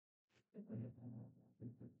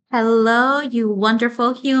Hello, you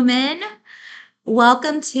wonderful human.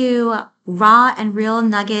 Welcome to Raw and Real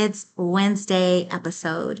Nuggets Wednesday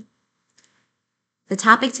episode. The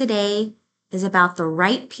topic today is about the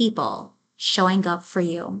right people showing up for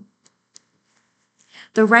you.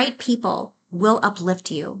 The right people will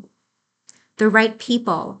uplift you. The right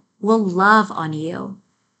people will love on you.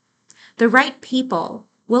 The right people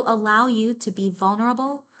will allow you to be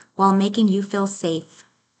vulnerable while making you feel safe.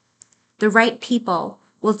 The right people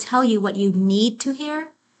will tell you what you need to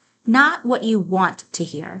hear, not what you want to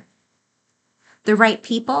hear. The right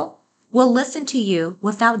people will listen to you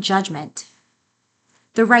without judgment.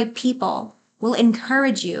 The right people will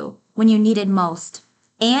encourage you when you need it most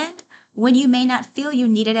and when you may not feel you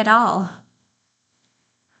need it at all.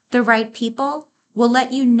 The right people will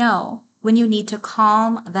let you know when you need to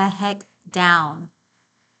calm the heck down.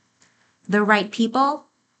 The right people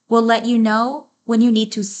will let you know when you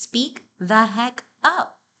need to speak the heck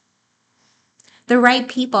up. The right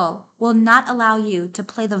people will not allow you to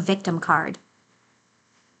play the victim card.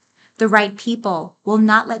 The right people will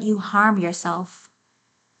not let you harm yourself.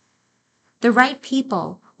 The right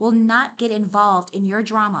people will not get involved in your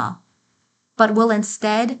drama, but will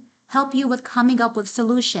instead help you with coming up with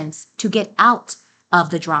solutions to get out of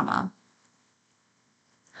the drama.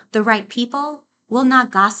 The right people will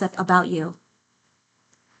not gossip about you.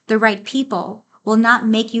 The right people will not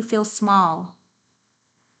make you feel small.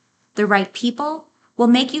 The right people will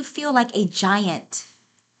make you feel like a giant.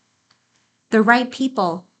 The right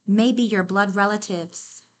people may be your blood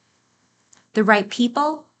relatives. The right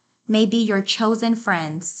people may be your chosen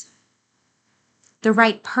friends. The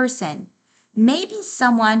right person may be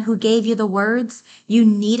someone who gave you the words you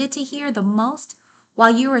needed to hear the most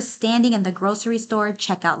while you were standing in the grocery store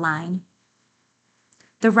checkout line.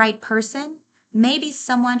 The right person may be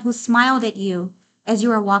someone who smiled at you as you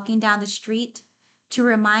were walking down the street to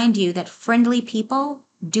remind you that friendly people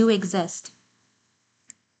do exist.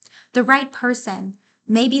 The right person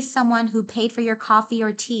may be someone who paid for your coffee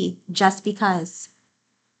or tea just because.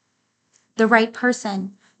 The right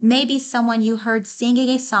person may be someone you heard singing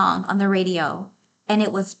a song on the radio, and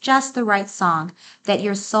it was just the right song that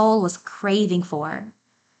your soul was craving for.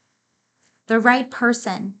 The right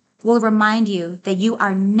person will remind you that you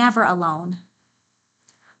are never alone.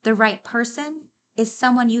 The right person is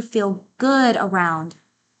someone you feel good around.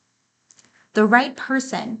 The right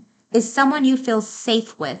person is someone you feel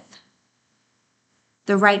safe with.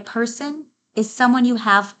 The right person is someone you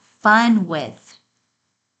have fun with.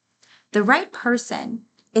 The right person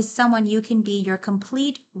is someone you can be your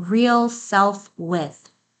complete real self with.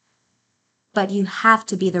 But you have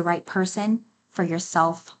to be the right person for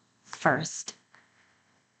yourself first.